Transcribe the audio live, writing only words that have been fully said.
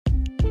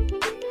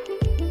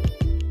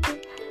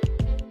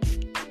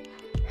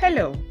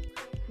Hello,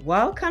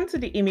 welcome to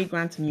the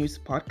Immigrant News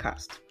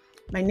Podcast.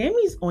 My name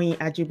is Oyin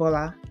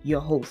Ajibola, your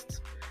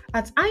host.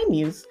 At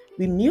iNews,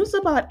 we news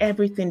about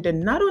everything that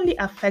not only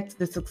affects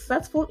the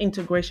successful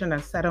integration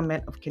and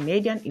settlement of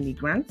Canadian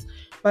immigrants,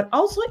 but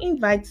also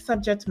invite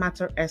subject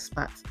matter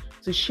experts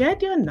to share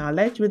their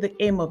knowledge with the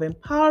aim of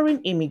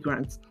empowering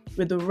immigrants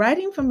with the right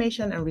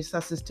information and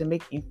resources to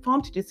make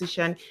informed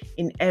decisions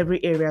in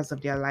every areas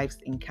of their lives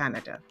in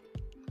Canada.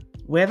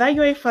 Whether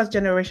you're a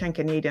first-generation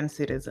Canadian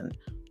citizen,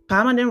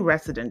 permanent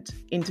resident,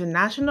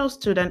 international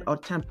student, or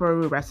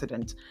temporary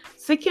resident,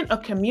 seeking a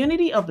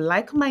community of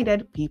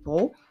like-minded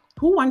people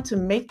who want to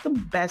make the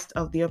best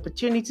of the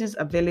opportunities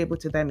available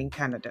to them in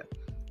Canada,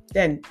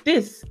 then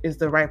this is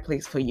the right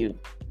place for you.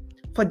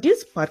 For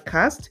this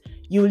podcast,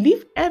 you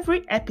leave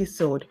every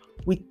episode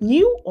with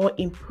new or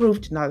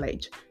improved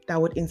knowledge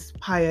that would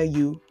inspire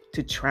you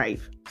to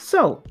thrive.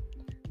 So,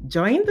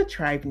 join the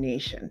Tribe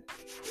Nation.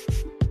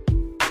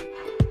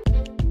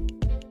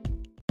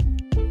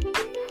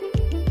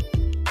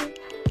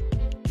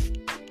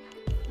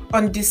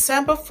 On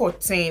December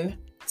 14,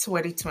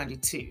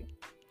 2022,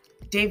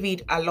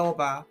 David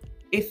Aloba,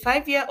 a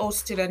 5-year-old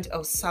student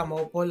of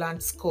Samuel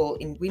Boland School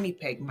in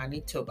Winnipeg,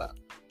 Manitoba,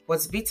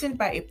 was bitten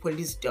by a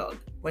police dog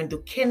when the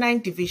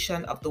Canine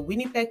Division of the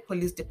Winnipeg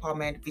Police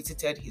Department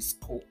visited his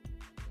school.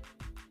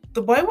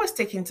 The boy was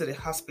taken to the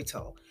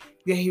hospital,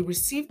 where he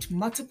received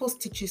multiple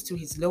stitches to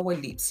his lower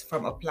lips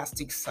from a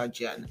plastic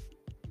surgeon.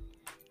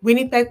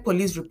 Winnipeg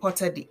Police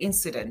reported the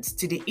incident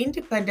to the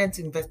Independent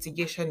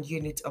Investigation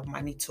Unit of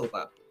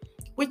Manitoba,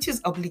 which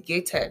is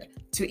obligated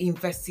to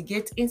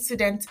investigate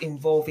incidents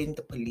involving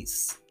the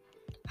police.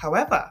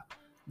 However,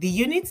 the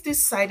unit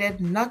decided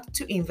not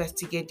to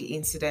investigate the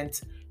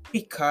incident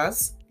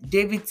because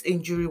David's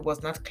injury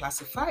was not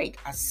classified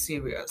as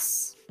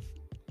serious.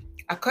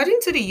 According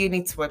to the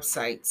unit's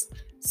website,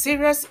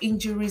 serious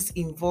injuries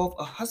involve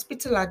a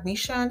hospital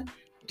admission,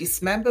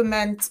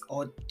 dismemberment,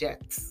 or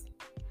death.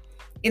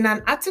 In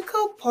an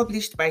article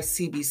published by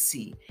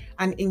CBC,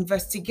 an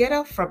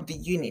investigator from the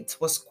unit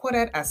was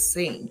quoted as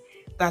saying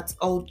that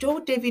although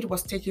David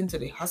was taken to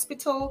the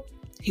hospital,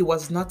 he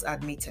was not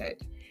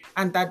admitted,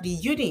 and that the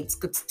unit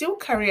could still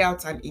carry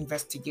out an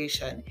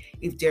investigation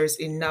if there is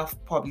enough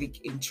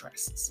public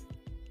interest.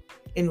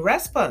 In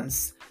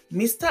response,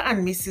 Mr.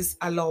 and Mrs.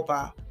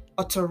 Aloba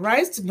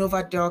authorized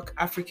Novadoc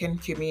African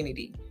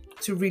Community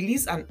to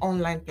release an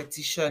online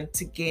petition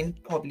to gain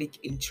public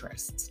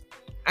interest,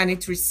 and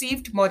it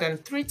received more than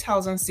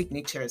 3,000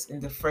 signatures in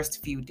the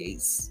first few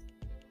days.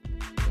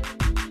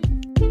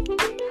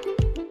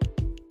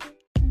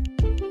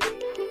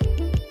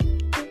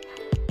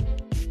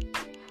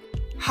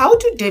 How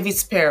do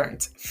David's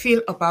parents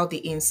feel about the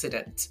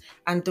incident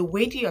and the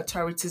way the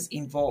authorities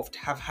involved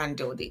have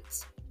handled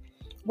it?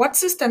 What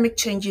systemic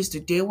changes do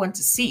they want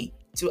to see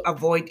to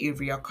avoid a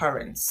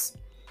reoccurrence?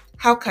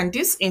 How can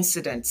this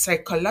incident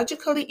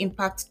psychologically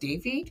impact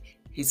David,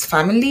 his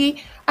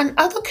family, and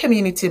other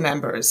community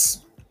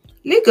members?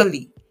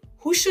 Legally,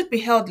 who should be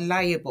held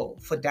liable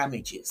for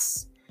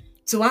damages?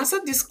 To answer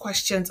these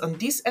questions on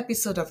this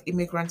episode of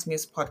Immigrant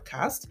News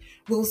Podcast,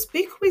 we'll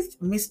speak with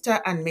Mr.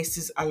 and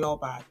Mrs.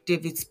 Aloba,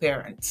 David's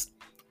parents,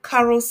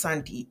 Carol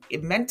Sandy, a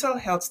mental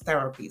health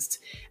therapist,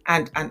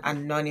 and an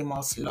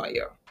anonymous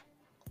lawyer.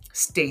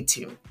 Stay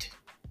tuned.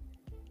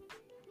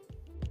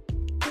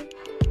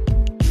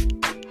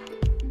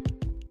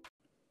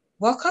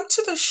 Welcome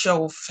to the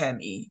show,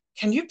 Femi.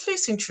 Can you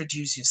please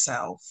introduce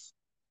yourself?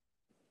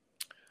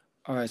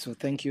 All right, so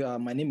thank you.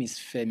 My name is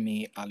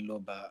Femi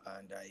Aloba,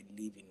 and I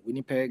live in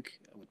Winnipeg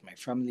with my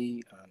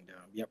family. And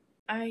yep.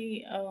 My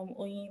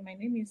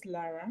name is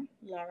Lara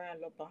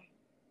Aloba.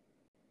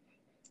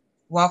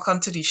 Welcome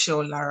to the show,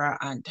 Lara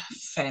and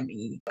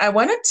Femi. I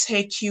want to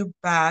take you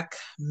back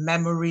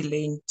memory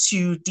lane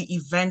to the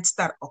event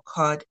that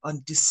occurred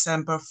on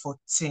December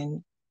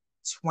 14,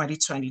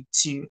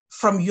 2022.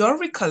 From your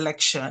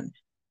recollection,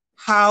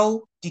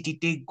 how did the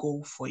day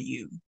go for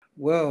you?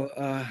 Well,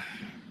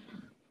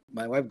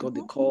 my wife got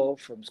the call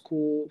from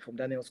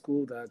Daniel's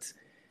school, that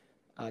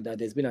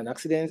there's been an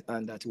accident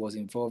and that he was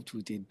involved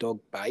with a dog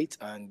bite.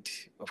 And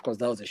of course,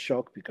 that was a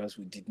shock because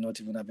we did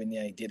not even have any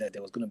idea that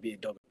there was going to be a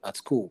dog at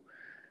school.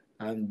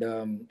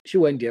 And she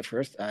went there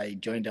first. I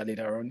joined her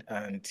later on,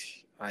 and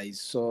I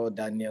saw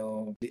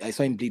Daniel. I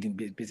saw him bleeding,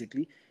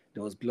 basically.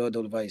 There was blood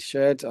all over his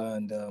shirt,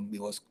 and he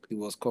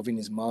was covering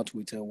his mouth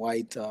with a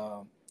white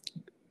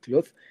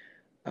cloth.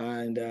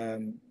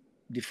 And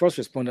the first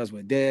responders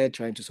were there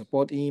trying to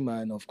support him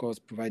and, of course,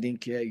 providing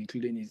care,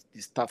 including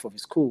the staff of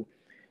his school.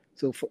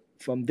 So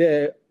from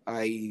there,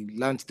 I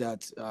learned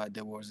that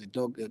there was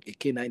a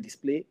canine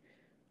display.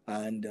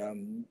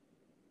 And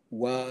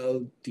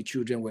while the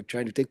children were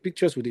trying to take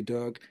pictures with the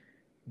dog,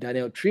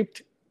 Daniel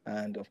tripped.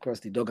 And, of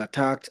course, the dog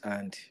attacked.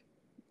 And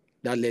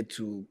that led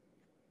to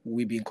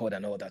we being called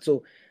and all that.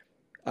 So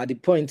at the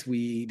point,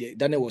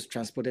 Daniel was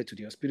transported to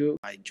the hospital.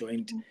 I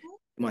joined him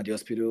at the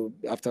hospital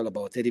after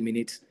about 30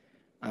 minutes.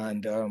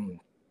 And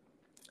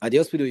at the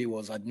hospital, he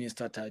was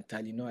administered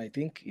Tylenol, I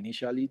think,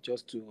 initially,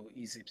 just to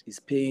ease his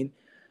pain.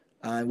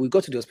 And we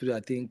got to the hospital. I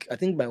think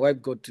my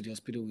wife got to the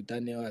hospital with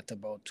Daniel at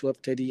about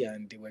 12:30,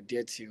 and they were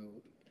there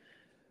till.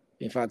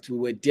 In fact, we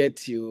were there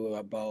till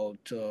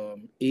about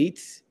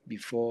 8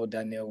 before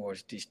Daniel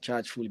was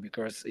discharged fully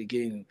because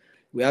again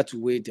we had to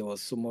wait. There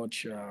was so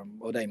much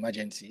other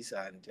emergencies,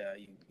 and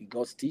he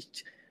got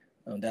stitched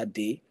on that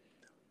day,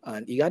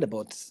 and he had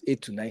about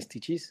 8 to 9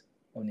 stitches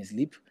on his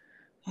lip.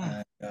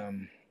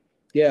 And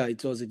yeah,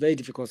 it was a very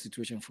difficult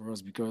situation for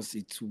us because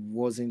it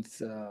wasn't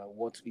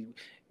what we,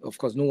 of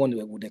course, no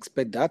one would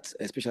expect that,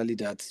 especially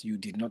that you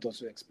did not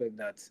also expect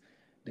that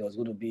there was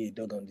going to be a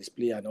dog on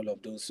display and all of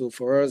those. So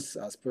for us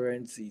as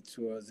parents, it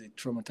was a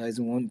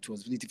traumatizing one. It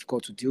was really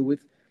difficult to deal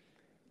with,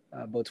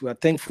 but we are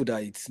thankful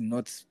that it's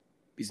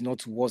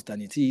not worse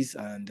than it is,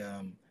 and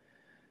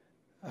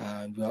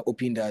we are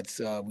hoping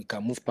that we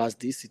can move past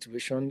this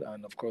situation.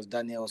 And of course,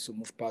 Daniel also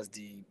moved past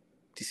the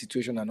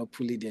situation, and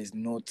hopefully, there is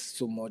not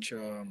so much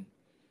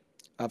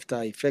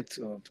after effect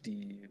of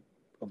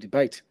the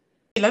bite.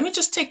 Let me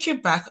just take you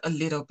back a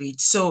little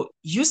bit. So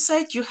you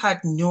said you had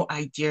no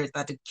idea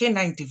that the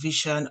K9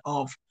 division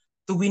of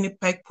the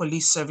Winnipeg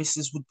Police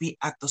Services would be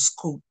at the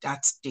school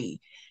that day.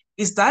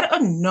 Is that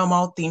a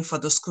normal thing for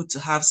the school to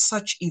have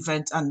such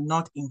events and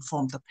not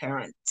inform the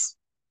parents?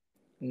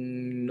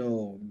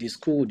 No, the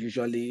school would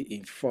usually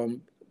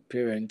inform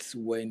parents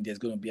when there's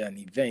going to be an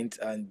event,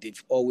 and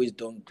they've always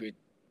done great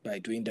by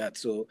doing that.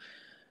 So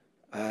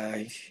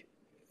I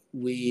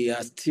we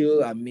are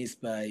still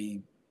amazed by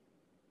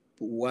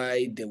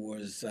why there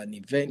was an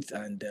event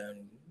and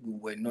we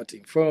were not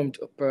informed,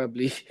 or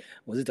probably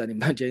was it an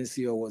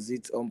emergency or was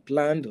it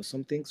unplanned or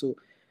something. So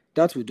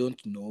that we don't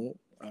know,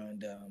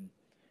 and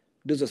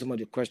those are some of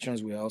the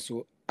questions we are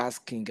also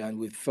asking. And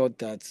we thought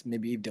that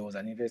maybe if there was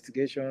an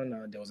investigation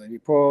and there was a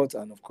report,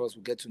 and of course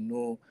we get to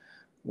know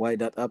why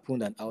that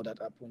happened and how that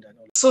happened and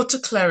all. So to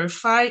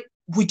clarify,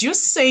 would you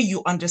say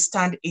you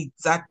understand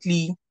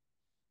exactly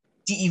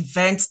the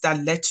events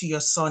that led to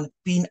your son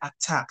being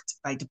attacked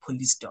by the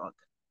police dog?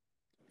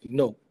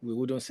 No, we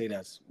wouldn't say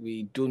that.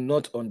 We do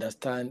not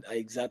understand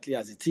exactly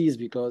as it is,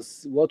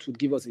 because what would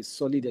give us a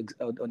solid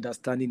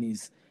understanding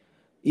is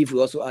if we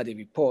also had a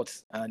report.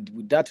 And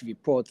with that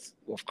report,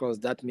 of course,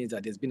 that means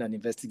that there's been an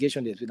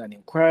investigation, there's been an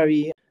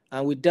inquiry.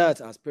 And with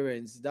that, as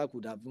parents, that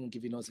could have been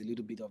given us a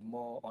little bit of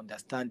more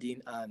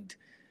understanding and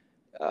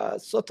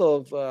sort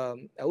of,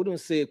 I wouldn't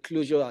say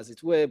closure as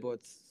it were,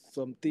 but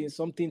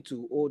something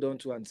to hold on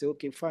to and say,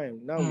 okay,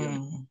 fine, now we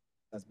understand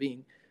has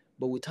been,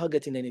 but without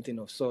getting anything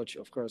of such,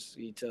 of course,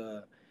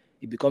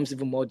 it becomes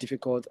even more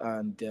difficult,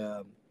 and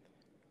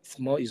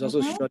it's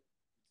also short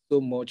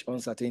so much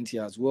uncertainty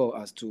as well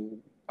as to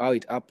how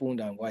it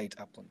happened and why it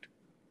happened.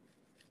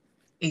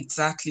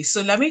 Exactly.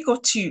 So let me go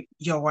to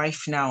your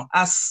wife now.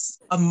 As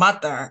a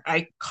mother,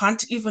 I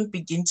can't even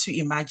begin to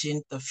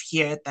imagine the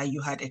fear that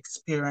you had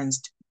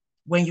experienced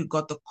when you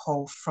got the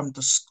call from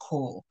the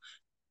school,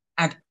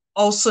 and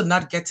also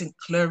not getting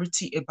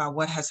clarity about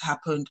what has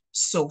happened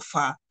so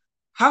far.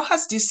 How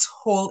has this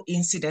whole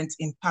incident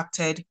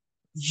impacted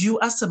you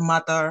as a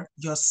mother,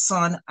 your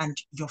son, and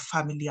your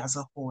family as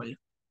a whole?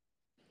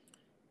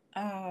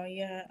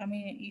 Yeah, I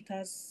mean, it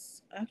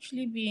has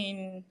actually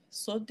been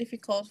so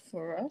difficult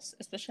for us,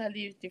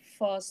 especially the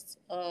first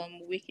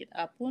week it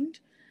happened.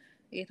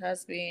 It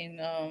has been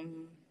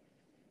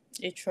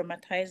a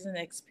traumatizing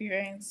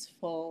experience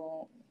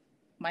for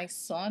my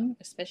son,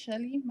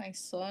 especially my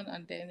son,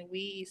 and then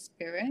we, his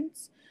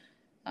parents.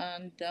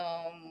 And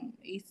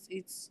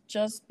it's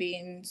just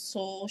been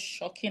so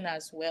shocking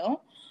as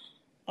well.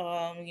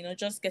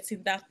 Just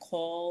getting that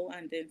call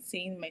and then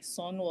seeing my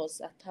son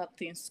was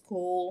attacked in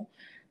school.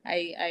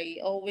 I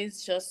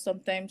always just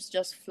sometimes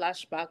just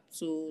flash back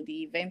to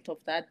the event of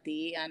that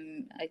day,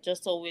 and I'm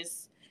just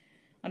always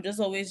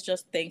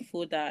just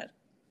thankful that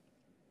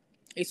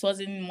it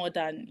wasn't more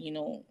than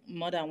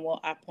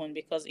what happened,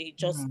 because it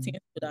just things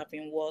could have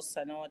been worse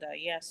and all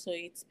that. Yeah, so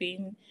it's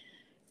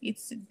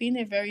been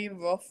a very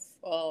rough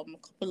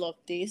couple of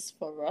days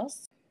for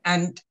us.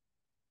 And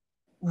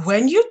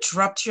when you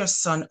dropped your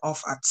son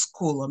off at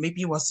school, or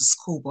maybe it was the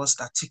school bus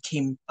that took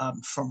him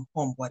from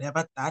home,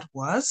 whatever that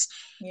was,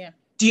 Yeah.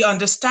 the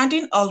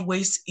understanding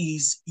always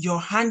is you're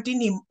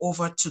handing him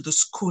over to the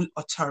school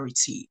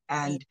authority,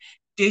 and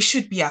they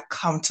should be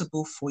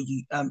accountable for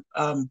you,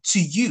 to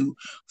you,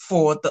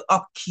 for the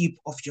upkeep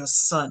of your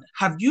son.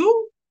 Have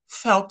you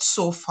felt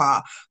so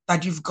far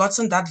that you've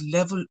gotten that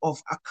level of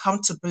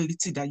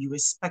accountability that you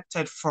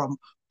expected from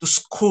the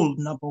school,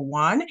 number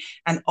one,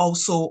 and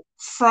also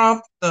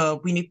from the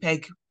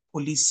Winnipeg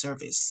Police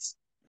Service?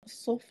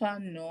 So far,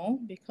 no,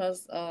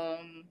 because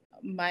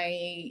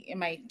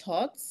my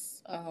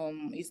thoughts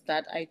is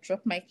that I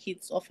drop my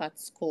kids off at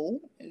school.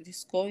 The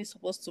school is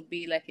supposed to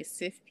be like a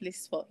safe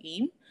place for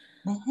him.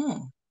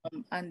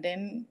 And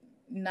then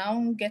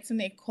now getting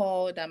a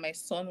call that my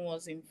son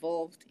was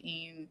involved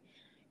in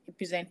a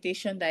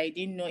presentation that I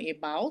didn't know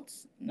about.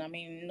 I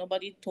mean,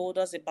 nobody told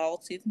us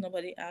about it.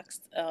 Nobody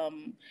asked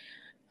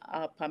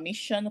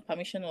permission. No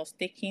permission was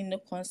taken. No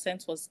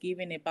consent was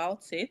given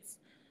about it.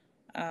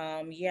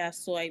 Yeah,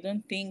 so I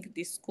don't think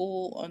the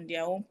school on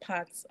their own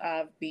parts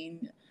have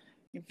been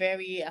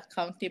very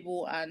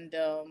accountable and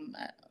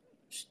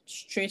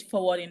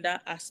straightforward in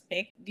that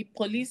aspect. The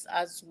police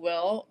as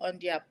well on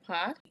their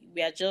part,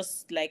 we are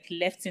just like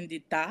left in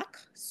the dark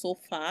so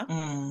far.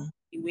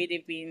 The way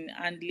they've been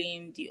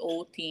handling the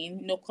whole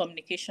thing, no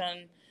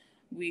communication.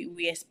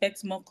 We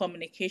expect more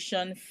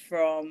communication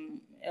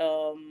from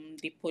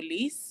the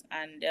police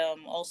and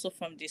also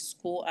from the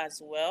school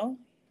as well.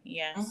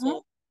 Yeah,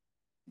 so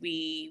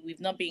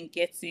we've not been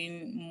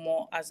getting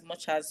more as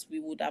much as we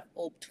would have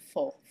hoped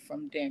for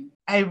from them.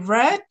 I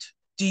read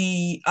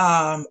the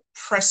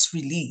press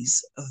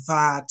release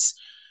that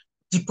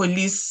the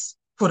police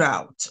put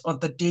out on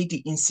the day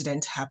the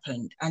incident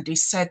happened, and they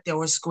said there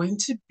was going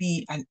to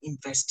be an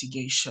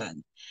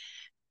investigation.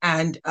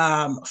 And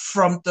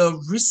from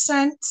the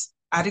recent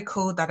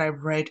article that I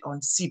read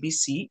on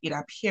CBC, it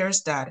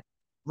appears that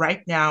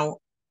right now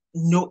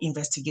no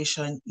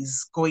investigation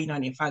is going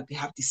on. In fact, they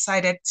have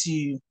decided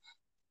to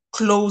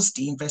close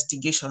the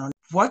investigation.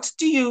 What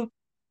do you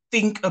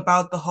think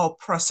about the whole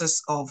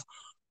process of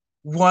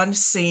one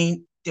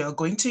saying they're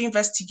going to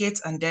investigate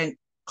and then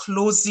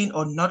closing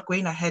or not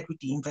going ahead with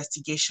the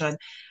investigation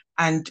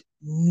and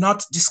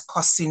not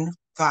discussing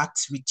that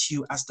with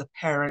you as the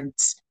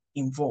parents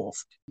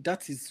involved?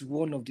 That is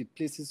one of the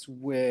places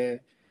where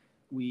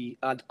we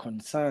had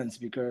concerns,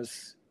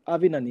 because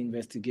having an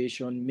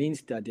investigation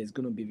means that there's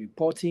going to be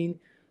reporting,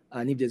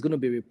 and if there's going to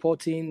be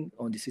reporting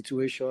on the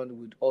situation,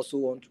 would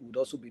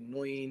also be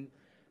knowing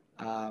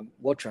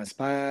what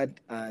transpired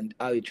and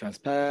how it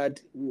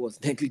transpired, who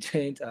was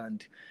negligent,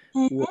 and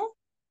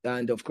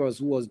and of course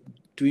who was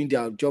doing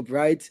their job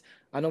right,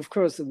 and of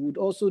course we would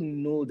also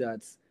know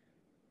that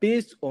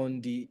based on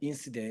the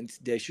incident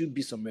there should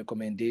be some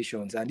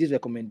recommendations, and these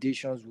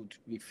recommendations would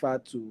refer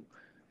to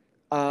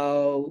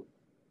how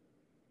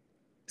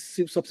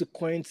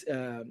subsequent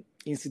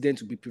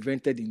incidents will be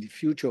prevented in the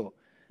future.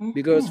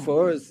 Because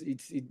for us,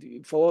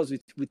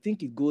 we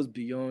think it goes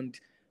beyond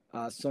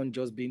our son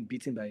just being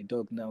beaten by a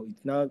dog.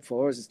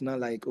 For us, it's not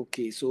like,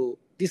 okay, so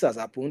this has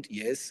happened.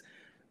 Yes,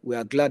 we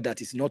are glad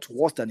that it's not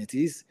worse than it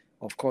is.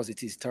 Of course,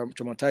 it is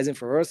traumatizing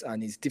for us,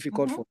 and it's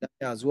difficult for them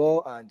as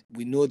well. And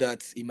we know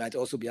that he might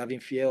also be having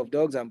fear of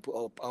dogs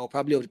or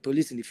probably of the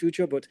police in the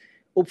future. But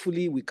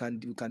hopefully, we can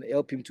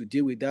help him to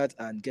deal with that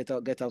and get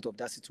out of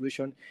that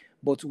situation.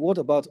 But what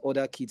about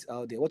other kids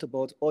out there? What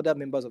about other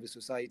members of the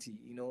society?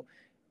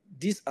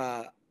 This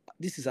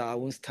is our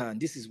own stand.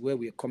 This is where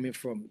we're coming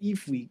from.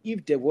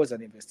 If there was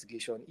an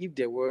investigation, if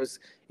there was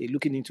a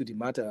looking into the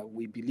matter,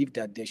 we believe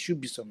that there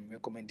should be some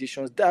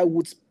recommendations that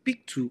would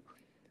speak to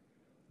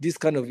this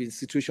kind of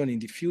situation in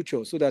the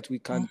future, so that we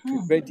can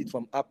prevent it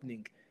from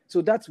happening.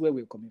 So that's where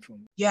we're coming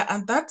from. Yeah,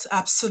 and that's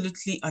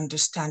absolutely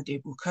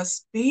understandable,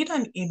 because being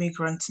an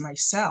immigrant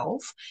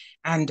myself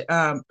and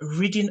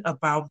reading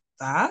about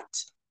that,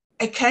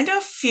 I kind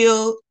of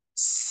feel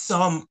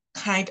some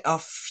kind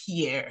of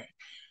fear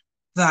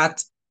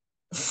that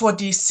for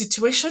the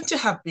situation to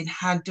have been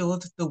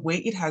handled the way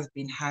it has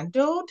been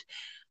handled,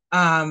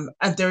 and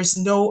there's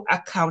no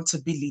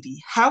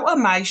accountability, how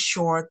am I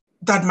sure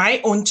that my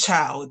own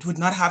child would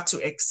not have to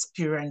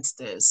experience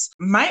this?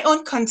 My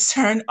own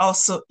concern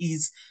also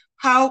is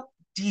how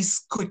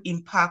this could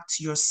impact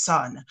your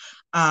son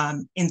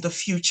in the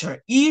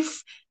future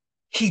if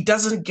he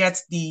doesn't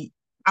get the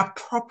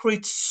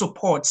appropriate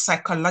support,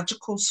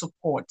 psychological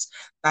support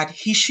that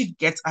he should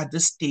get at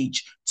this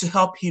stage to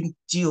help him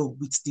deal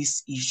with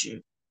this issue.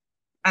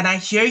 And I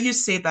hear you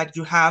say that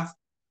you have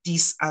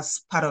this as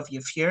part of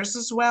your fears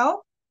as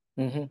well.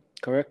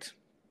 Correct.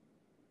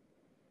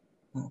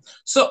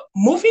 So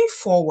moving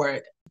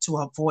forward, to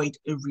avoid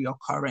a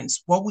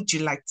reoccurrence, what would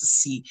you like to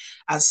see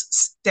as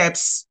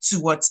steps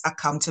towards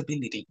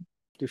accountability?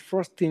 The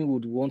first thing we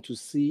would want to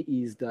see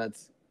is that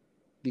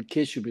the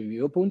case should be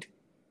reopened,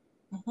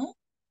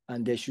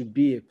 and there should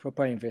be a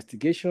proper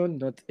investigation,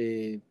 not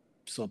a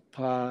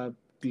subpar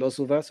gloss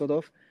over sort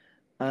of.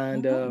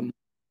 And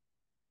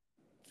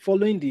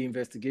following the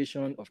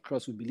investigation, of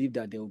course, we believe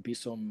that there will be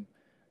some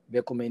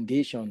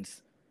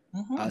recommendations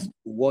as to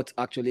what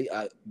actually,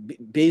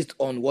 based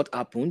on what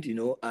happened,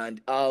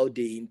 and how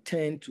they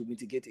intend to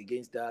mitigate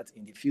against that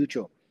in the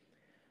future.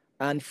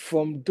 And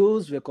from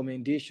those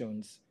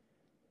recommendations,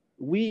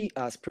 we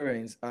as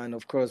parents, and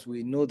of course,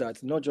 we know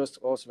that not just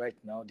us right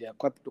now, there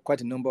are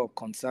quite a number of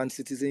concerned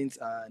citizens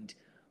and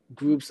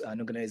groups and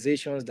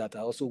organizations that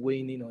are also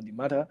weighing in on the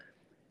matter,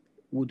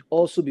 would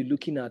also be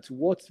looking at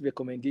what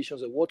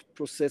recommendations or what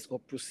process or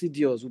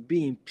procedures will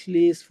be in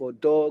place for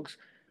dogs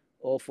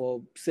or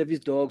for service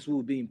dogs who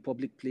will be in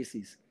public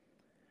places.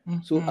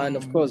 So, and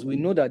of course, we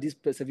know that these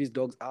service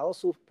dogs are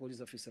also police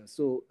officers.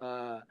 So,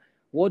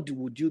 what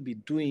would you be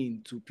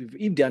doing to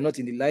if they are not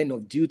in the line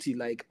of duty,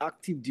 like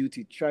active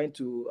duty, trying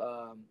to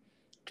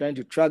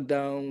track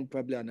down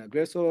probably an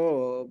aggressor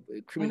or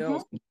a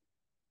criminal?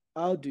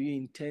 How do you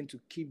intend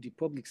to keep the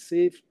public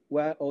safe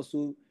while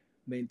also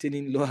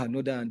maintaining law and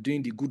order and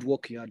doing the good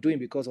work you are doing?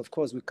 Because of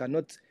course we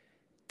cannot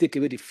take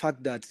away the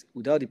fact that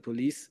without the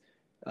police,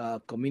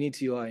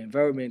 community or our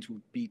environment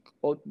would be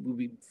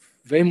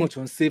very much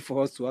unsafe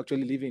for us to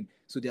actually live in.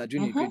 So they are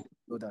doing a great job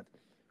of that.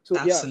 So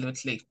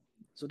Absolutely.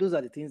 so those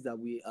are the things that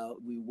we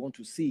want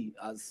to see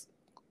as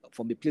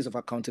from the place of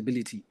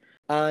accountability.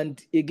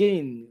 And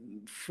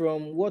again,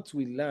 from what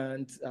we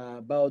learned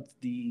about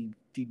the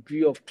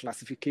degree of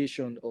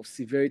classification of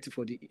severity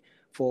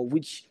for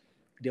which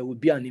there would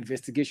be an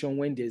investigation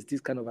when there's this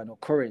kind of an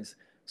occurrence.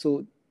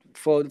 So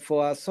for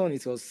our son,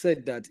 it was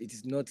said that it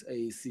is not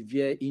a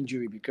severe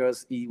injury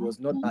because he was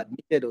not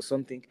admitted or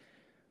something.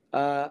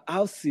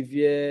 How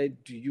severe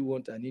do you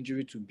want an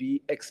injury to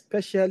be,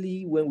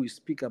 especially when we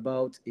speak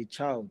about a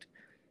child?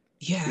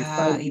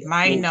 Yeah, a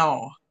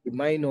minor. A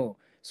minor.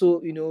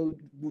 So,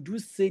 would you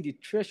say the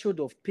threshold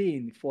of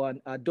pain for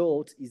an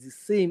adult is the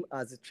same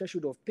as the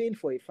threshold of pain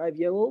for a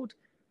 5-year-old?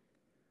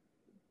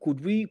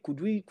 Could we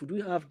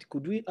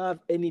have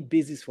any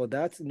basis for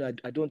that? No,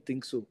 I don't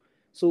think so.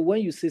 So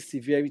when you say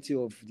severity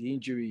of the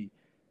injury,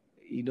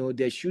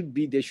 there should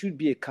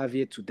be a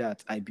caveat to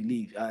that, I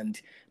believe.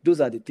 And those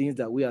are the things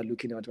that we are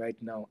looking at right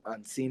now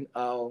and seeing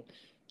how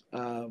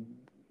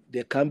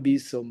there can be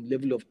some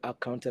level of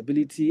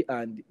accountability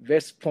and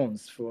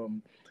response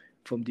from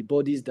the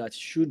bodies that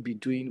should be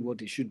doing what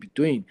they should be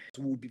doing.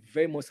 So we'll be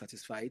very much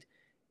satisfied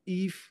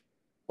if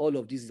all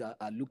of these are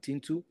looked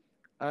into.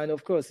 And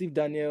of course, if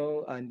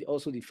Daniel and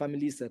also the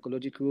family's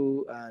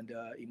psychological and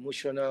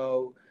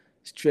emotional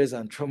stress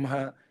and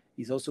trauma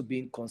is also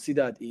being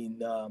considered in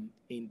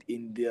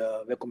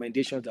the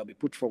recommendations that we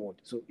put forward.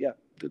 So yeah,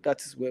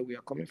 that is where we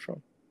are coming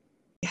from.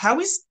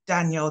 How is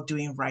Daniel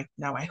doing right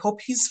now? I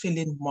hope he's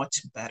feeling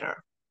much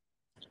better.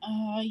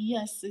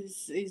 Yes,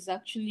 is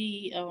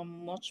actually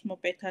much more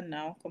better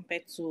now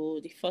compared to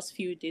the first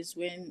few days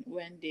when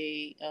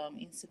the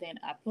incident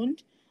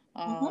happened.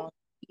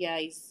 Yeah,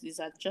 he's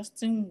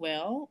adjusting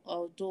well,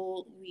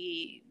 although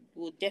we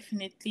will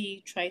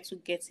definitely try to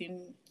get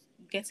him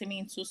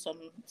into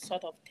some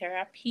sort of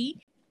therapy.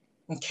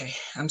 Okay,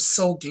 I'm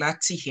so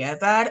glad to hear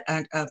that.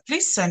 And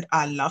please send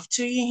our love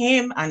to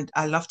him and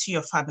our love to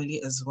your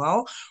family as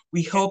well.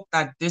 We hope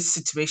that this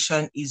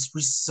situation is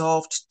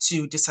resolved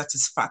to the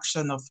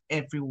satisfaction of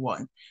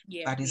everyone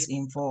that is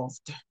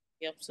involved.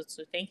 Yep,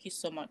 so thank you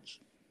so much.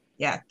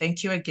 Yeah,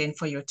 thank you again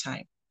for your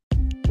time.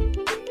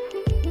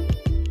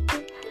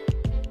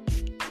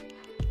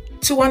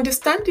 To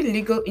understand the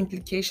legal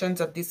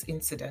implications of this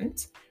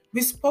incident,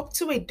 we spoke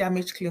to a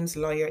damage claims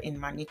lawyer in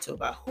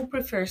Manitoba who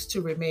prefers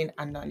to remain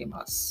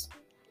anonymous.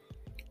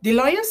 The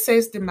lawyer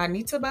says the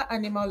Manitoba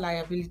Animal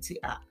Liability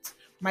Act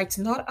might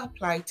not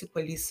apply to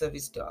police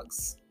service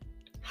dogs.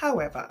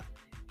 However,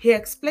 he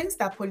explains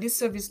that police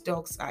service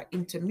dogs are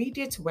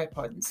intermediate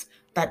weapons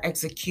that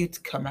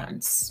execute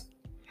commands.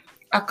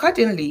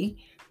 Accordingly,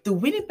 the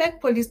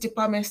Winnipeg Police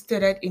Department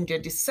stated in their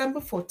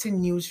December 14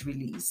 news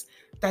release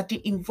that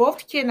the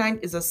involved canine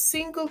is a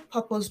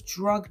single-purpose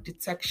drug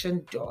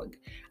detection dog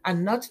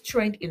and not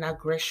trained in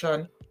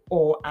aggression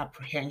or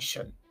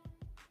apprehension.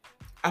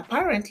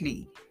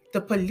 Apparently,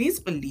 the police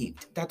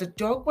believed that the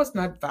dog was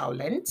not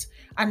violent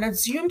and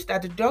assumed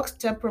that the dog's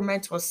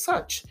temperament was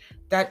such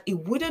that it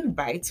wouldn't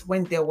bite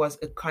when there was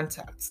a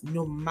contact,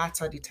 no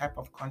matter the type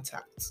of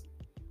contact.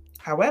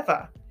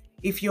 However,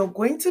 if you're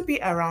going to be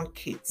around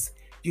kids,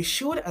 you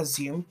should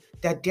assume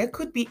that there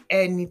could be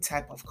any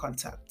type of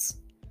contact.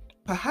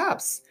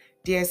 Perhaps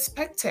they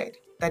expected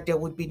that there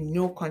would be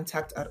no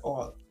contact at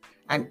all,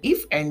 and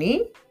if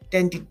any,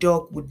 then the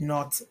dog would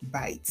not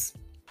bite.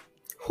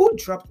 Who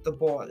dropped the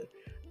ball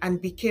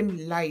and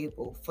became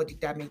liable for the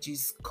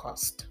damages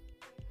caused?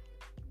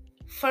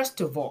 First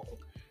of all,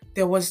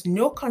 there was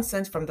no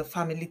consent from the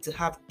family to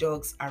have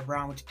dogs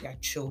around their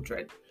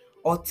children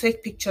or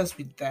take pictures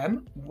with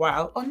them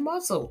while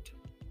unmuzzled.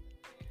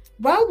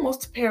 While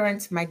most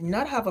parents might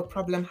not have a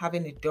problem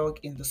having a dog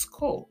in the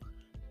school,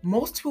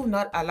 most will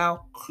not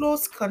allow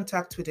close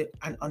contact with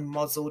an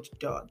unmuzzled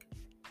dog.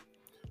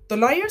 The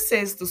lawyer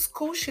says the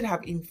school should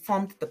have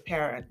informed the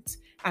parent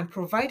and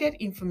provided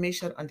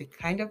information on the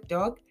kind of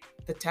dog,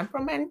 the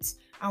temperament,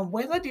 and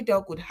whether the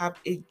dog would have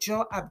a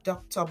jaw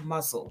abductor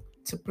muzzle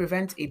to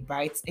prevent a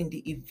bite in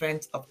the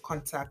event of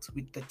contact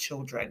with the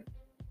children.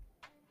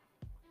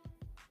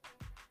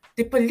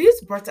 The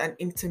police brought an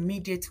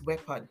intermediate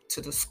weapon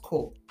to the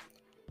school,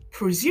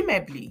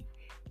 presumably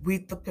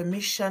with the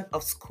permission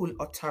of school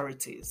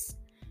authorities,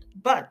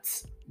 but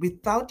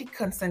without the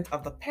consent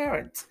of the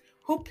parent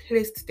who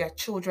placed their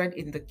children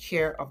in the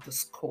care of the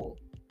school.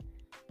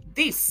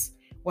 This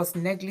was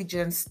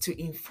negligence to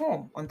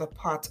inform on the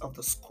part of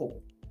the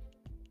school.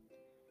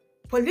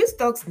 Police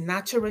dogs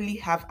naturally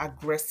have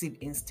aggressive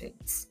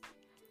instincts.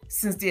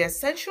 Since the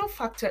essential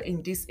factor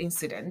in this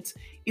incident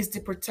is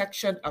the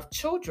protection of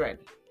children,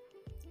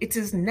 it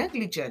is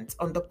negligent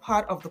on the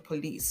part of the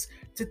police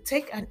to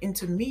take an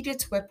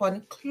intermediate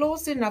weapon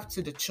close enough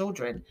to the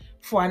children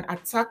for an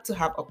attack to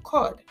have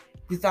occurred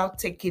without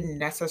taking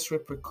necessary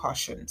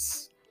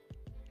precautions.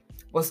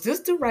 Was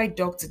this the right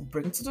dog to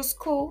bring to the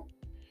school?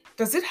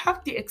 Does it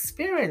have the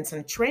experience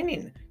and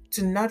training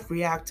to not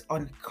react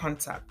on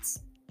contact?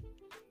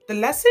 The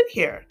lesson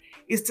here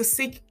is to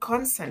seek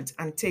consent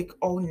and take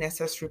all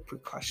necessary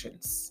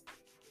precautions.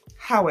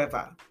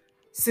 However,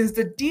 since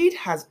the deed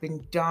has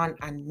been done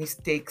and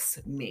mistakes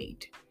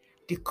made,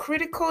 the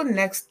critical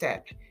next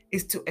step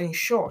is to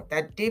ensure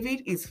that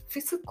David is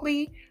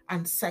physically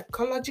and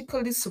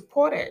psychologically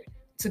supported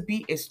to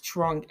be a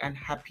strong and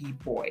happy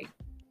boy.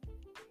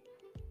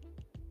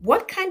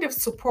 What kind of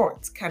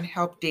support can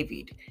help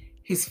David,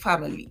 his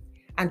family,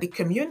 and the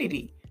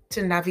community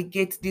to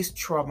navigate this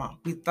trauma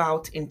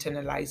without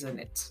internalizing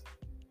it?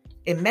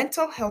 A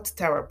mental health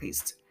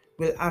therapist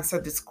will answer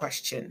this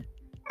question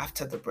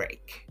after the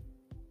break.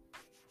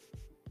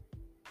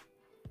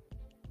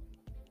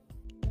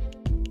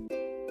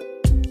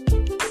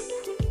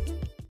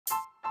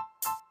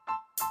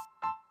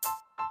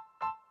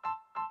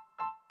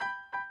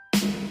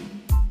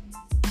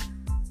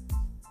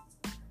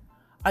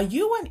 Are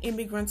you an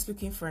immigrant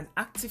looking for an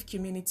active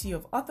community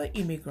of other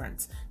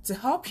immigrants to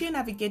help you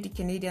navigate the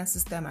Canadian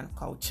system and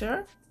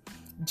culture?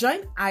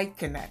 Join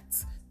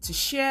iConnect to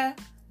share,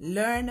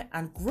 learn,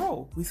 and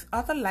grow with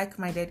other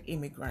like-minded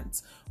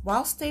immigrants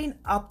while staying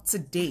up to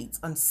date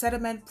on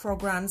settlement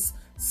programs,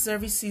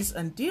 services,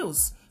 and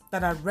deals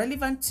that are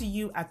relevant to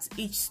you at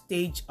each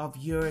stage of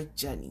your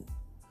journey.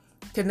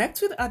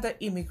 Connect with other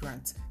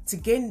immigrants to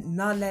gain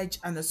knowledge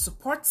and a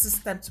support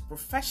system to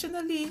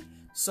professionally,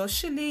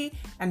 socially,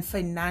 and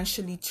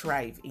financially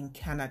thrive in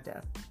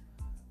Canada.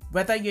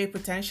 Whether you're a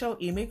potential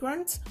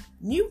immigrant,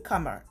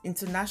 newcomer,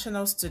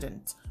 international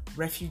student,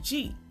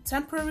 refugee,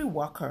 temporary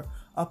worker,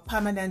 or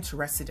permanent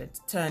resident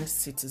turned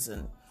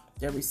citizen,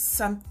 there is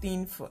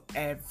something for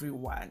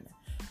everyone.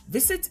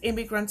 Visit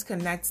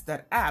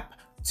immigrantconnect.app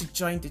to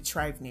join the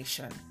Thrive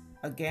Nation.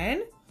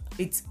 Again,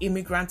 it's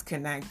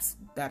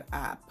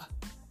immigrantconnect.app.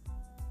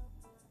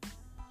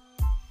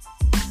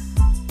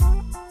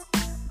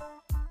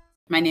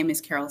 My name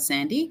is Carol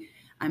Sandy.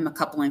 I'm a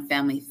couple and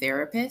family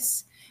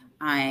therapist.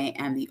 I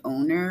am the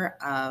owner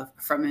of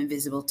From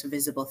Invisible to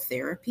Visible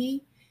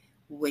Therapy,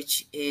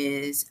 which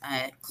is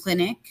a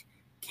clinic,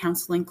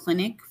 counseling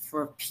clinic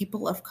for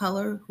people of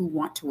color who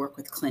want to work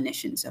with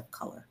clinicians of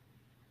color.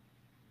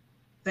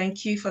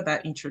 Thank you for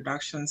that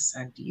introduction,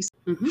 Sandy.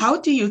 How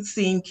do you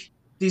think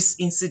this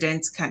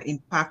incident can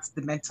impact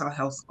the mental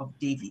health of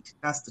David?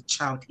 That's the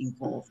child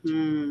involved.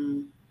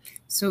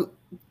 So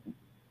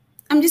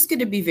I'm just going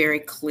to be very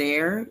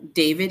clear.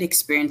 David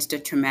experienced a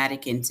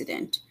traumatic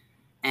incident,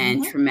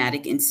 and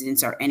traumatic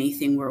incidents are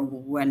anything where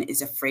one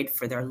is afraid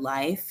for their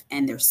life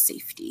and their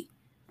safety,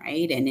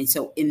 right? And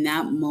so in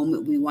that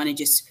moment, we want to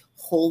just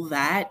hold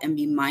that and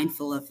be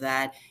mindful of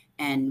that.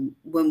 And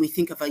when we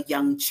think of a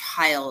young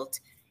child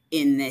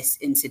in this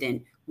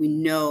incident, we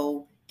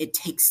know it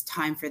takes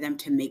time for them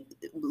to make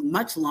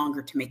much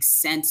longer to make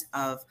sense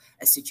of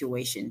a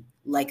situation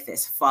like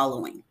this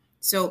following.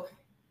 So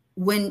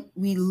when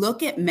we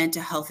look at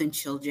mental health in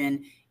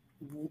children,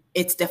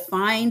 it's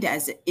defined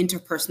as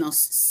interpersonal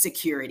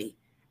security,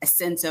 a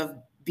sense of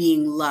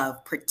being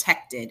loved,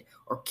 protected,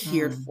 or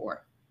cared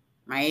for,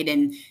 right?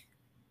 And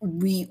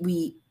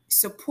we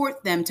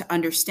support them to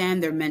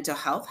understand their mental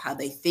health, how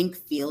they think,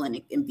 feel,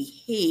 and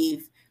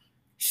behave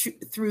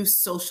through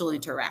social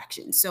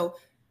interaction. So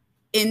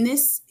in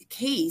this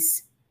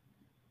case,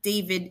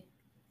 David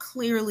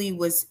clearly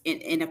was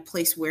in a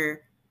place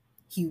where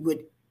he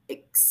would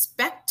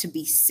expect to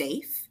be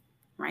safe,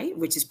 right?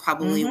 Which is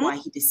probably why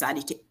he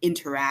decided to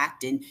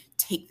interact and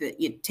take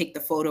the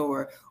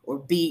photo or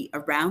be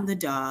around the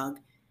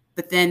dog.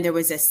 But then there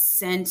was a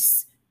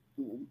sense,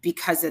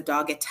 because the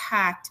dog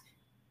attacked,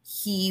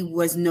 he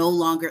was no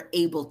longer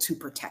able to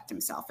protect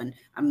himself. And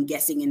I'm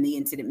guessing in the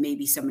incident,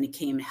 maybe somebody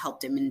came and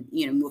helped him and,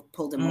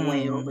 pulled him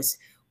away, or was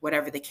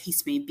whatever the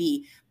case may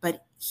be.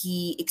 But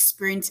he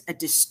experienced a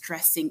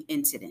distressing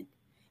incident.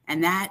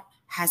 And that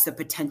has the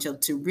potential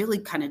to really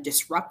kind of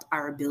disrupt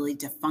our ability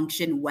to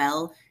function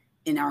well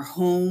in our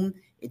home,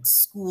 in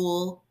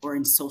school, or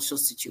in social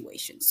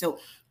situations. So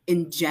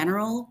in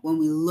general, when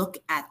we look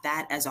at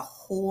that as a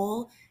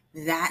whole,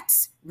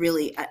 that's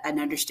really an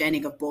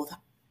understanding of both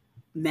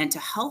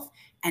mental health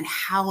and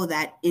how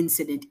that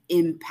incident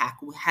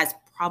has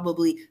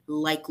probably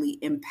likely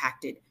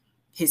impacted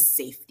his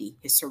safety,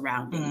 his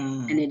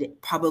surrounding, and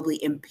it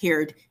probably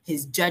impaired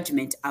his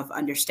judgment of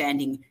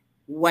understanding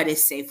what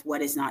is safe,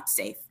 what is not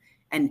safe.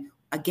 And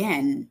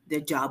again, the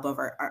job of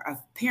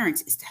our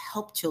parents is to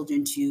help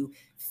children to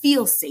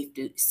feel safe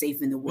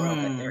in the world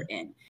that they're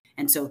in.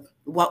 And so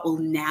what will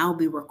now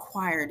be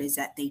required is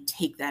that they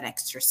take that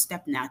extra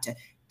step now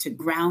to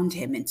ground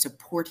him and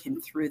support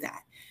him through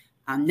that.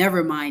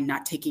 Never mind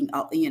not taking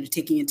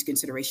into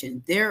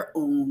consideration their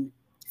own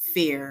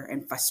fear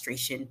and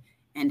frustration,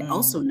 and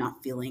also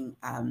not feeling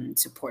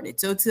supported.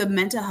 So it's the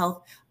mental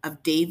health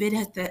of David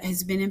that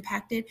has been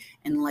impacted,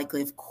 and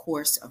likely, of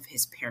course, of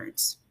his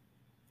parents.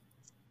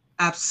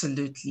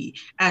 Absolutely.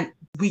 And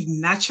we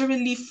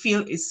naturally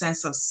feel a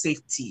sense of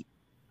safety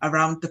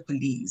around the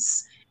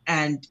police.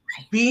 And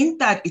being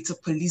that it's a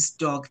police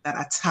dog that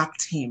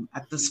attacked him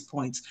at this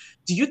point,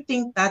 do you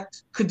think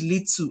that could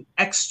lead to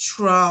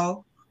extra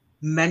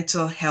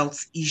mental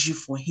health issue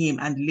for him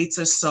and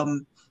later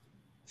some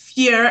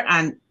fear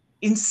and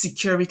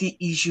insecurity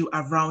issue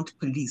around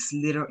police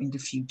later in the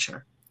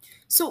future?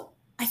 So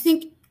I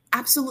think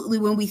absolutely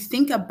when we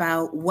think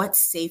about what's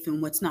safe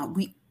and what's not,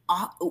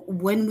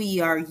 when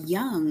we are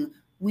young,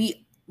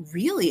 we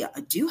really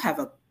do have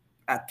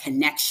a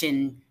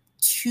connection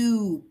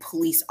to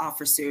police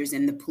officers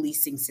and the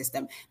policing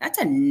system. That's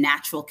a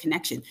natural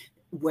connection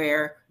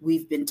where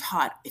we've been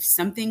taught if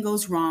something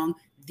goes wrong,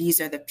 these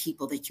are the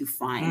people that you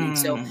find. And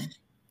so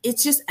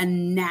it's just a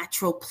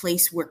natural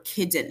place where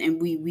kids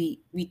and we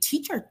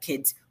teach our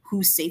kids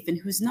who's safe and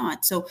who's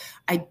not. So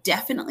I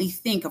definitely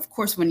think, of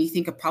course, when you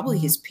think of probably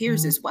his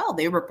peers as well,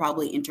 they were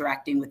probably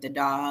interacting with the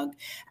dog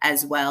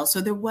as well. So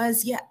there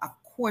was, of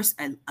course,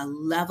 a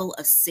level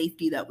of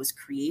safety that was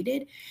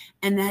created,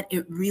 and that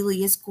it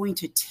really is going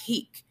to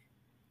take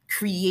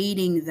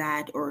creating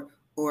that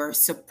or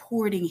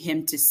supporting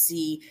him to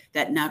see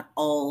that not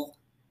all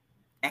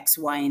X,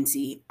 Y, and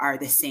Z are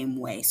the same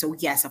way. So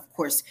yes, of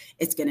course,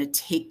 it's going to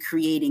take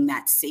creating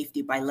that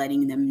safety by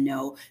letting them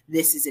know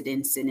this is an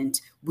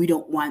incident. We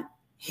don't want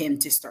him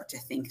to start to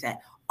think that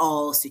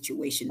all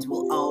situations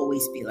will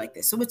always be like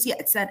this. So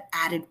it's that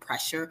added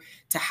pressure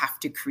to have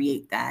to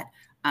create that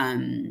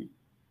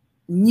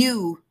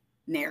new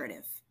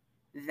narrative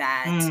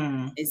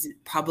that is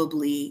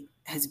probably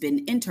has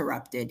been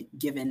interrupted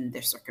given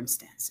their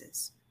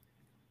circumstances.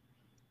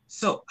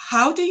 So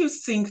how do you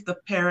think the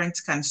parents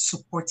can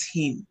support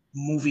him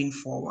moving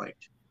forward?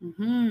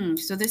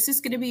 So this is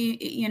going to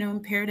be,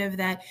 imperative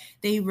that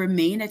they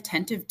remain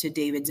attentive to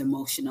David's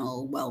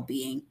emotional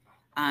well-being,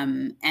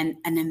 and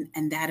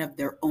that of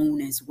their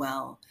own as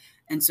well.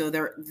 And so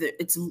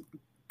it's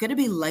going to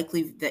be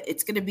likely that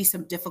it's going to be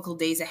some difficult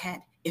days ahead,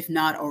 if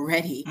not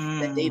already,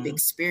 that they've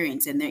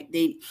experienced, and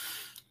they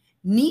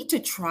need to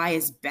try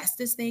as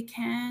best as they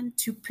can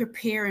to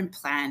prepare and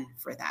plan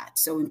for that.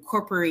 So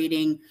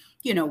incorporating,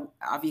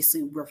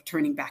 obviously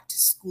returning back to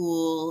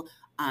school,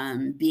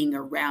 being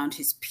around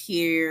his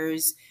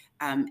peers.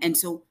 And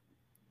so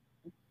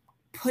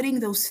putting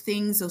those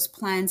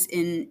plans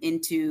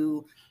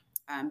into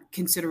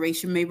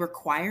consideration may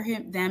require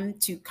them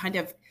to kind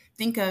of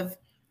think of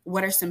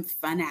what are some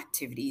fun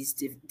activities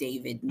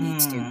David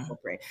needs to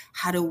incorporate.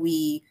 How do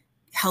we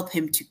help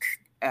him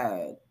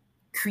to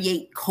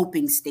create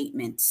coping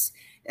statements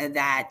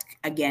that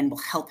again will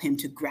help him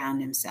to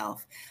ground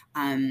himself,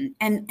 and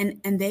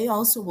they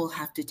also will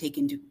have to take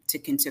into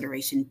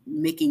consideration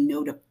making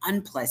note of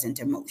unpleasant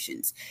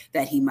emotions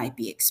that he might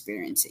be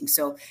experiencing.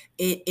 So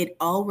it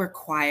all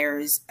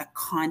requires a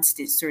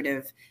constant sort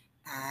of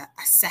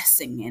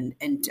assessing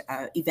and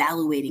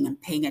evaluating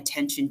and paying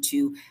attention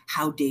to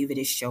how David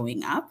is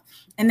showing up.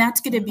 And that's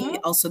going to be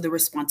also the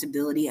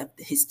responsibility of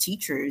his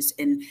teachers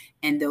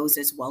and those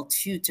as well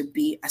too, to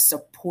be a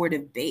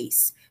supportive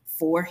base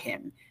for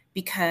him.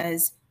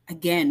 Because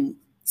again,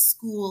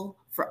 school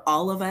for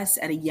all of us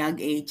at a young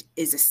age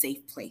is a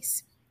safe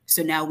place.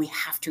 So now we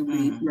have to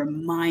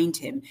remind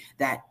him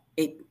that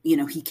he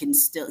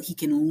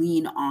can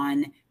lean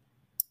on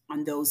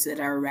those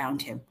that are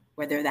around him,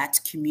 whether that's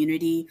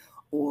community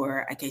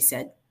or, like I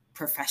said,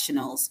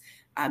 professionals.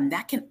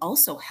 That can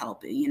also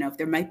help. If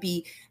there might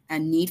be a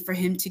need for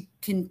him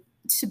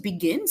to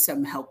begin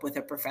some help with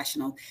a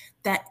professional,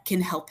 that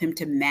can help him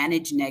to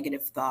manage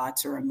negative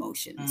thoughts or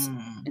emotions.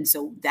 And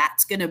so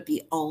that's going to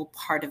be all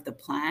part of the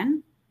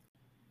plan.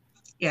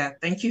 Yeah,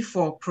 thank you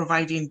for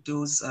providing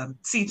those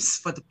tips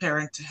for the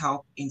parent to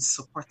help in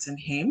supporting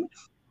him.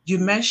 You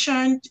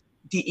mentioned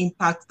the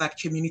impact that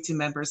community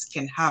members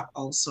can have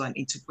also and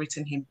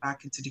integrating him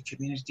back into the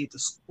community, the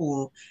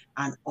school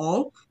and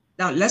all.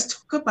 Now, let's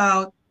talk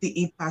about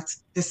the impact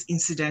this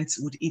incident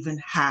would even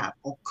have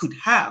or could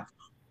have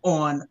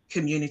on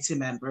community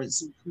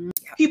members,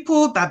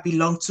 people that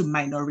belong to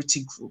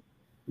minority group.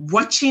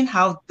 Watching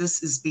how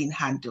this is being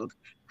handled,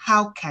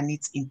 how can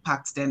it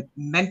impact them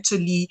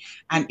mentally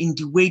and in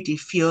the way they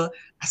feel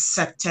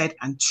accepted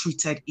and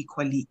treated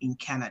equally in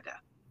Canada?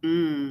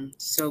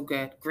 So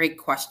good. Great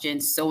question.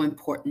 So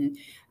important.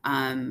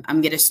 I'm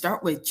going to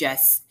start with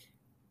just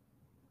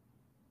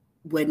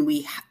when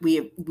we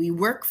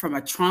work from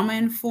a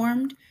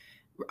trauma-informed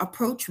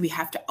approach, we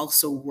have to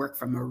also work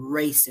from a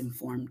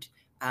race-informed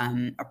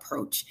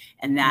approach.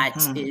 And that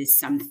is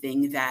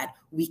something that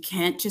we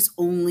can't just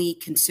only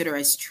consider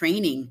as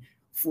training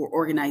for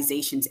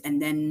organizations and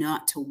then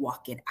not to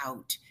walk it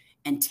out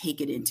and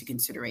take it into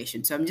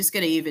consideration. So I'm just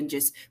going to even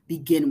just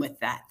begin with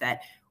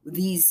that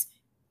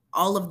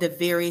all of the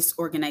various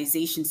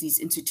organizations, these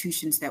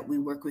institutions that we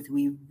work with,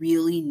 we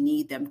really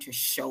need them to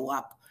show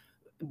up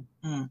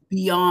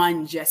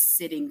beyond just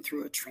sitting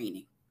through a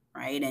training,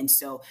 right? And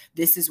so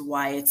this is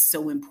why it's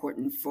so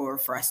important for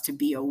us to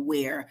be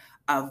aware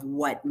of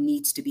what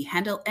needs to be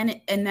handled and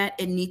that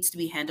it needs to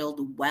be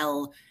handled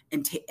well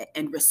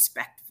and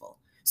respectful.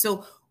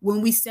 So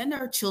when we send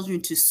our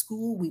children to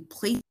school, we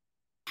place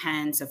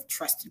hands of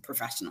trusted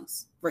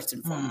professionals, first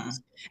and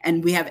foremost.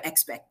 And we have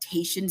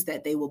expectations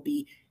that they will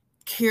be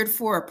cared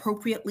for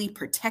appropriately,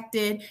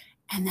 protected,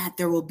 and that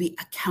there will be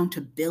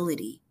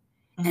accountability.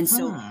 And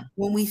so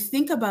when we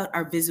think about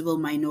our visible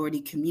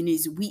minority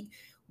communities,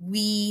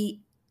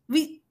 we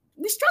we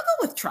struggle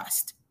with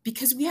trust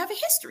because we have a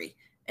history.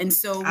 And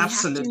so we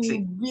have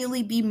to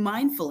really be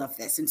mindful of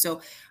this. And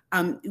so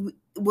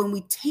when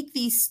we take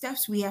these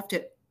steps, we have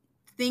to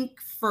think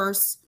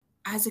first,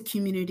 as a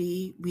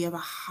community, we have a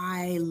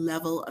high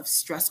level of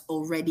stress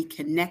already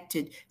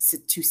connected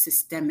to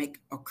systemic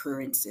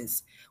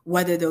occurrences,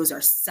 whether those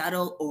are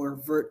subtle or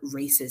overt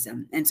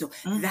racism. And so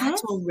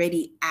that's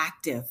already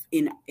active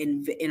in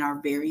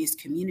our various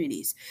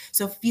communities.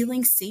 So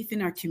feeling safe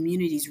in our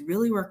communities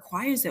really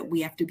requires that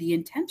we have to be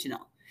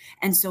intentional.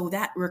 And so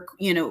that,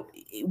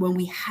 when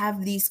we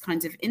have these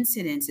kinds of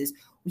incidences,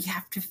 we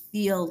have to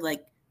feel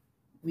like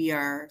we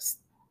are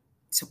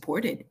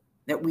supported,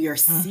 that we are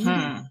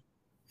seen.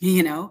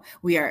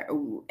 We are.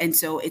 And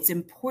so it's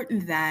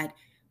important that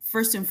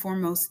first and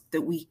foremost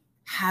that we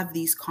have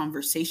these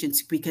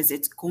conversations, because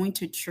it's going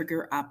to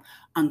trigger up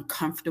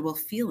uncomfortable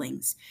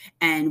feelings.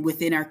 And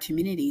within our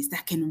communities,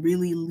 that can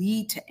really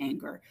lead to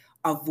anger,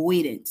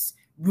 avoidance,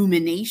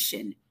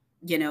 rumination,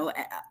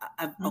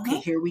 okay,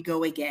 here we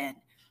go again.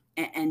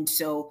 And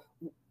so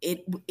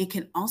it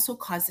can also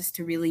cause us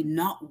to really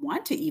not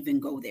want to even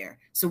go there.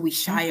 So we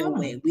shy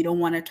away. We don't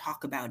want to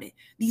talk about it.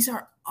 These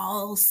are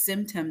all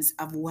symptoms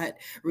of what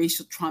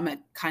racial trauma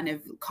kind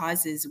of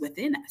causes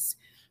within us.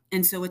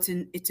 And so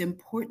it's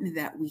important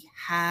that we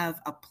have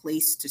a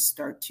place to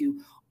start to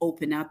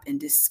open up and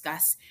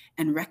discuss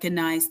and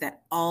recognize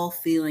that all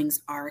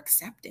feelings are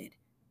accepted.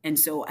 And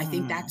so I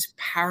think that's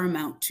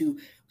paramount to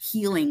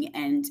healing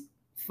and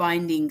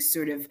finding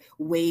sort of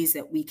ways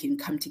that we can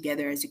come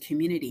together as a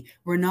community.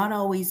 We're not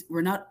always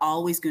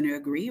going to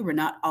agree. We're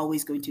not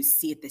always going to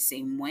see it the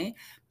same way,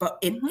 but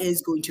it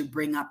is going to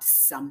bring up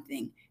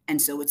something.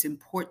 And so it's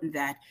important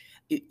that,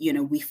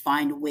 we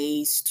find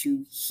ways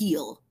to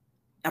heal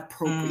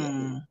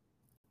appropriately.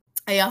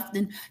 I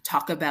often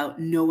talk about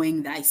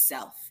knowing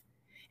thyself.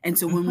 And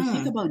so when we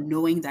think about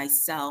knowing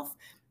thyself,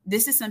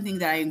 this is something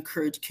that I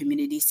encourage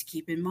communities to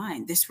keep in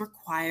mind. This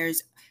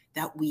requires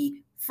that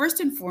we, first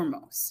and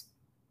foremost,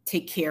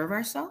 take care of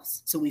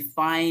ourselves. So we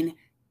find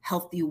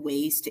healthy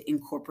ways to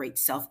incorporate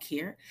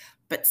self-care.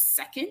 But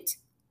second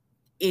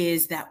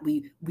is that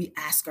we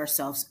ask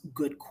ourselves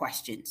good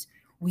questions.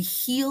 We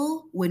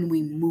heal when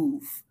we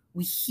move.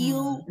 We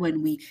heal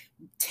when we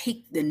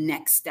take the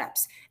next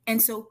steps.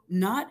 And so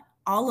not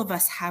all of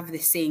us have the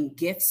same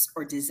gifts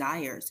or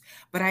desires,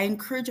 but I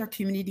encourage our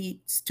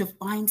communities to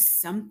find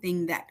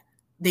something that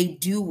they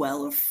do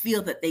well or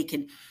feel that they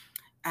can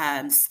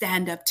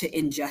stand up to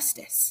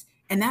injustice.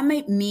 And that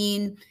might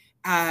mean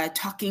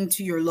talking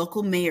to your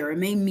local mayor. It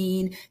may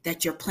mean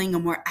that you're playing a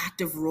more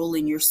active role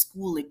in your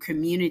school and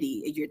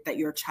community that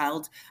your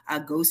child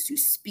goes to,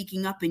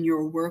 speaking up in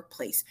your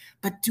workplace,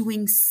 but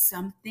doing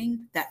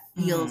something that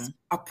feels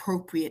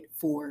appropriate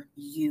for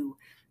you.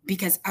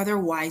 Because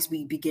otherwise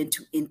we begin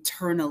to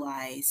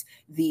internalize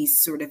these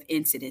sort of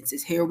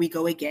incidences. Here we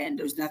go again.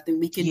 There's nothing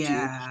we can do.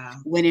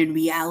 When in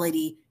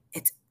reality,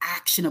 it's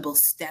actionable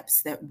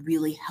steps that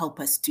really help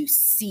us to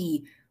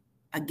see,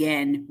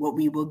 again, what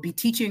we will be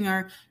teaching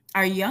our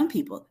young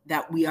people,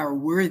 that we are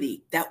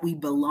worthy, that we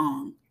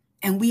belong.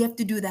 And we have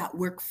to do that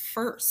work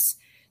first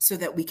so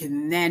that we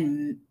can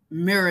then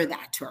mirror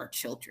that to our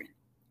children,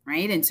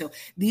 right? And so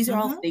these are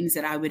all things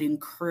that I would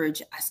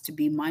encourage us to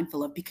be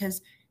mindful of,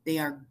 because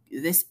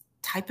this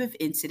type of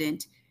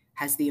incident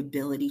has the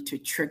ability to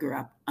trigger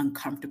up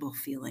uncomfortable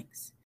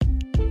feelings.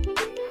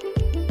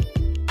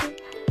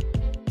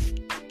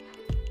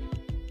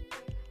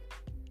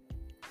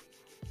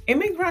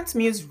 Immigrant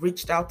Muse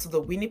reached out to the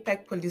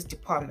Winnipeg Police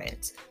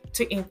Department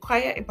to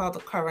inquire about the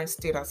current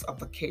status of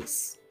the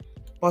case,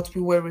 but we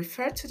were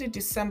referred to the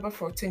December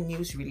 14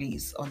 news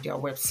release on their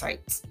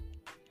website.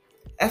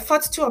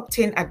 Efforts to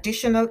obtain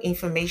additional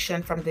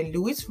information from the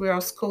Louis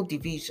Rios Code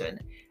Division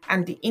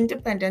and the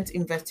Independent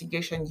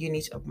Investigation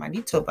Unit of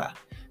Manitoba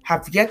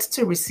have yet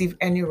to receive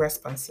any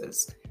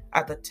responses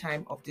at the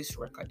time of this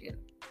recording.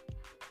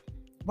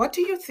 What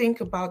do you think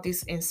about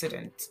this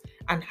incident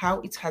and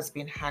how it has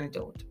been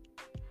handled?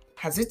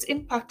 Has it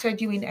impacted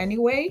you in any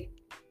way?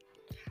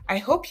 I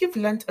hope you've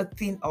learned a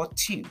thing or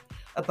two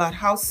about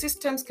how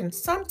systems can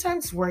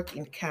sometimes work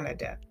in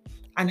Canada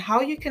and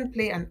how you can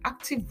play an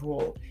active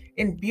role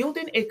in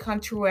building a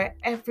country where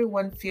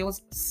everyone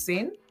feels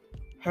seen,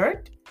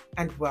 heard,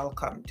 and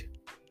welcomed.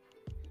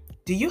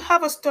 Do you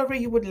have a story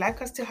you would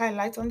like us to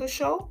highlight on the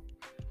show?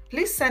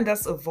 Please send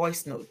us a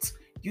voice note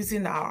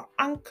using our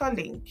Anchor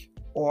link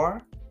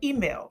or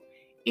email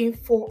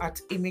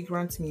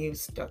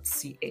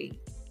info@immigrantmuse.ca.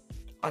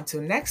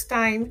 Until next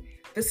time,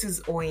 this is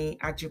Oyin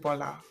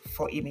Ajibola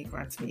for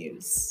Immigrant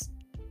Muse.